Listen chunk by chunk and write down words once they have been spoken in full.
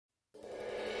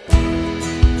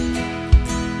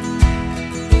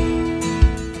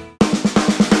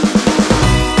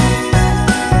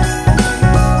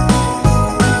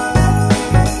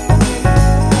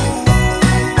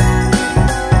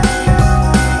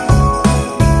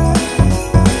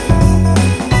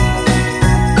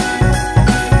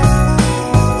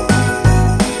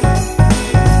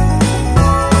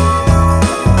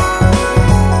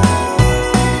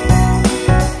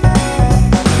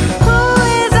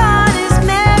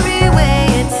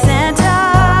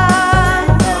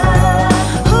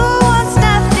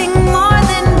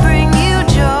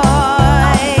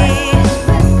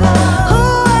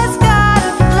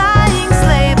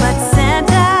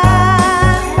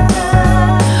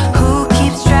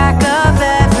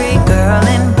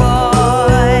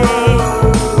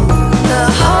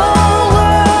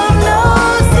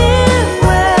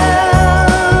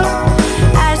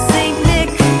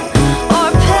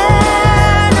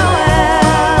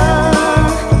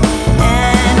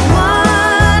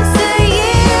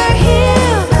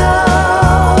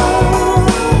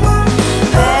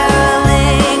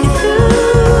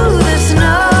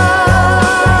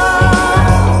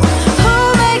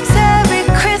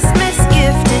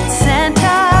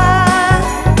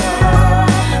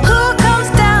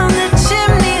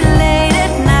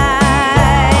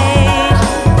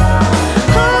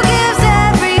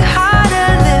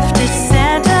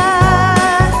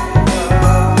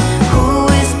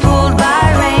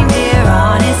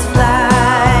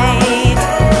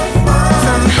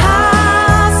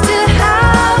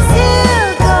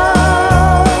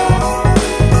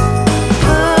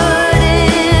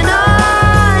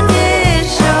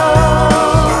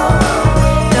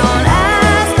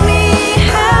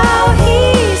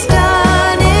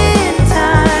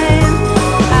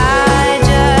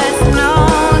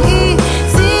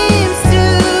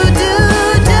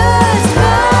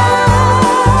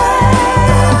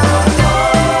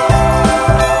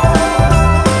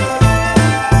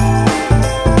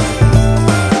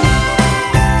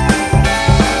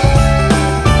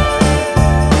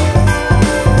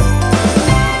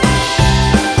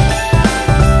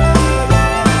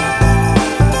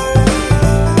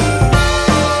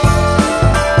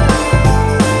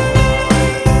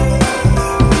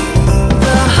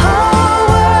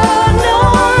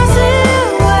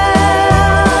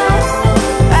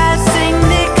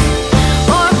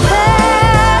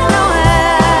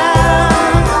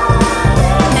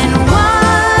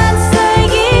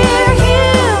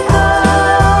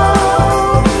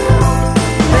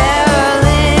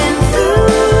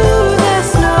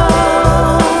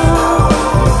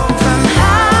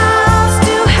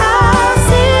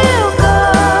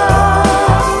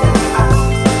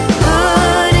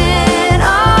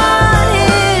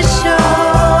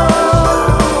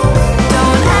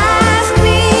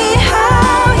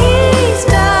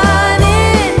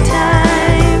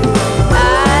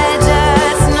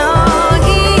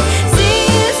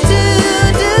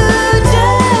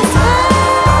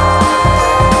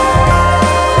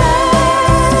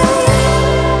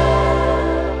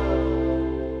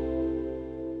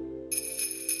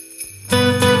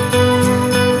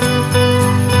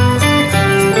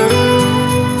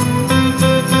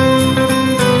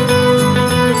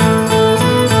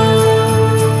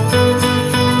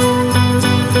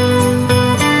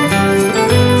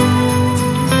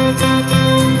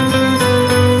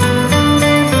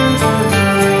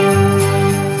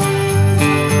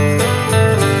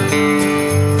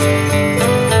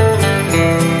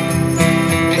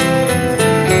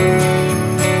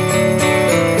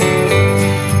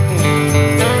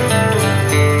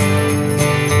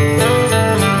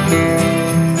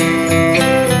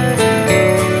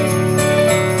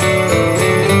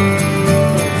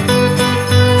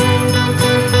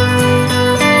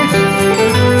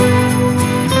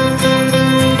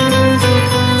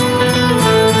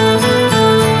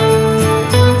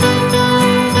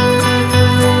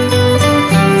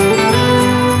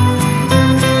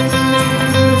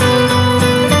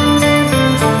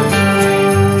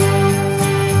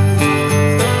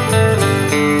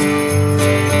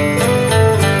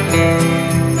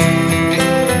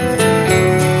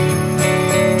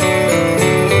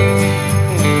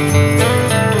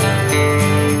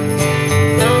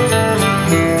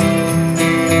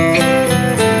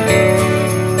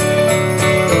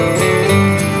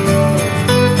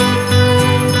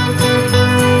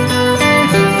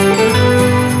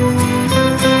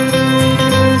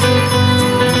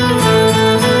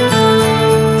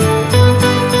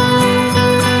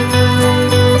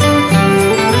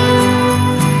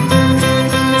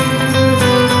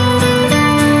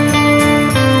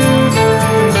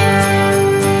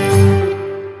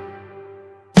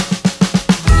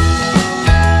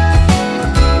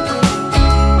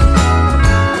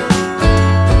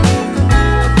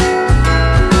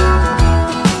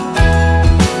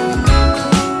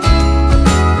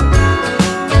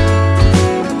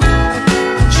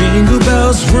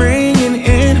bells ringing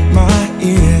in my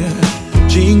ear,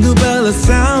 jingle bell, a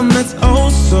sound that's oh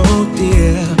so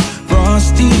dear.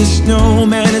 Frosty the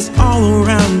snowman is all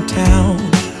around town.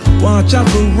 Watch out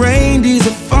for reindeers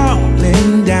are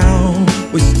falling down.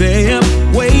 We stay up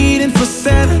waiting for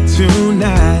Santa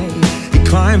tonight. He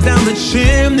climbs down the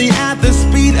chimney at the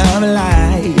speed of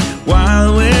light,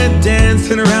 while we're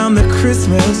dancing around the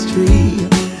Christmas tree,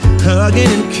 hugging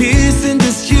and kissing,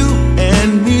 just you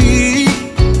and me.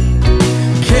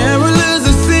 Carolers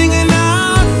are singing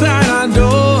outside our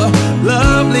door,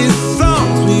 lovely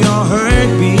songs we all heard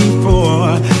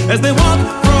before, as they walk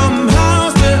from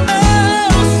house to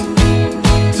house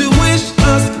to wish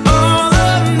us all a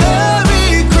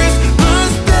Merry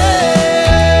Christmas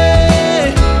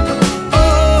Day.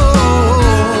 Oh,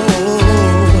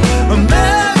 a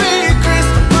Merry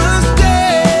Christmas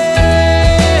Day.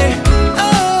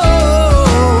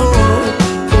 Oh,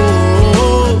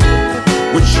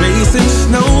 we're chasing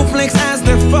snowflakes as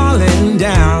they're falling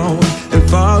down, and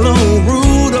follow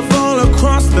Rudolph all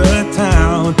across the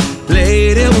town.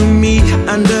 Later we meet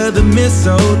under the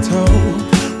mistletoe,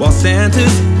 while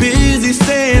Santa's busy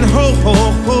saying ho ho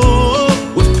ho.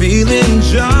 We're feeling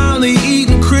jolly,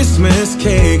 eating Christmas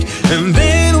cake, and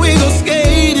then we go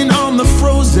skating on the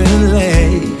frozen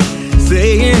lake,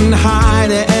 saying hi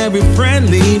to every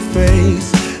friendly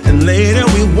face, and later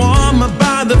we warm up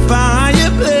by the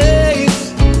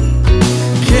fireplace.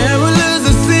 Carolers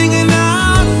are singing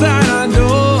outside our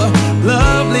door,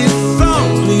 lovely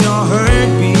songs we all heard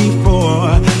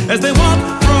before, as they walk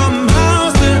from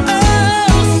house to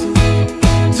house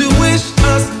to wish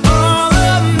us all a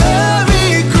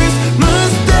Merry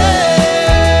Christmas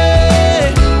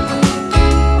Day.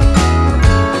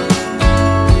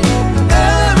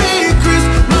 Merry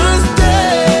Christmas Day.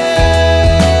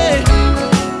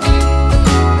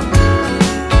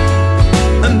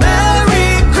 A Merry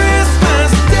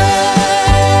Christmas Day.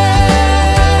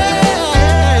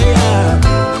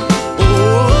 Oh,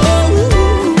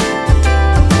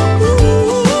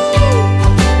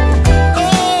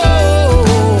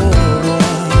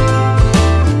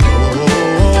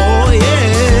 oh,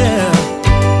 yeah.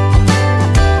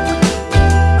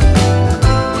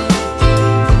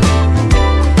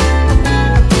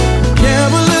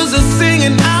 Carolers are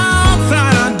singing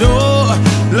outside our door,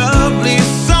 lovely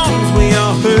songs we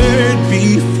all heard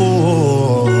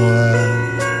before,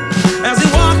 as we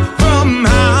walk from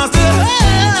house to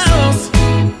house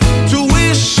to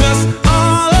wish us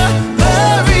all a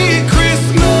Merry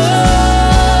Christmas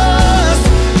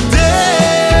Day.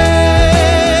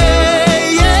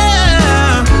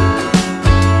 Yeah,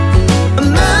 a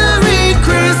Merry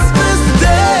Christmas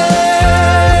Day.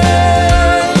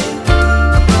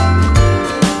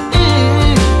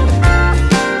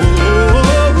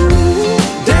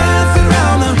 Dancing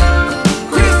around the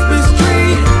Christmas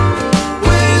tree,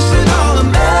 wishing all a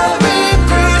Merry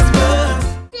Christmas.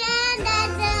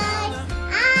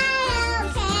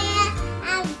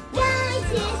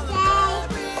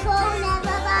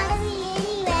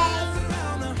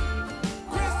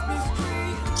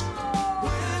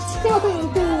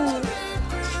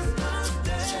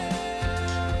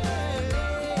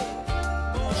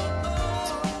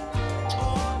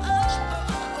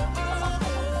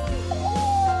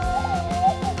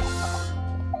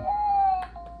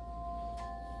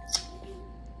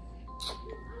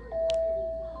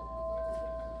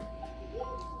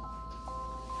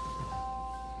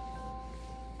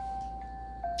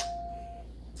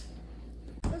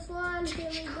 This one, here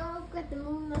we go. Got the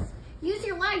moon. Use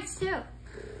your lights too.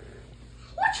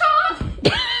 What's up?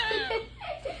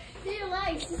 Do your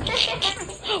lights.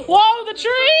 Whoa, the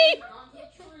tree!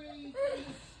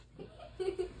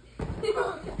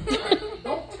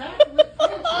 Don't tackle it.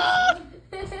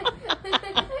 It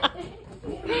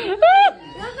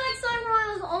looks like some one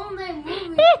of those old name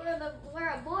movies where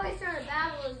a boy's trying to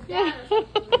battle his dad or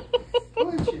something.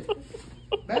 Punch it.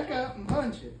 Back up and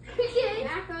punch it.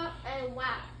 Back up and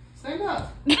whack. Stand up.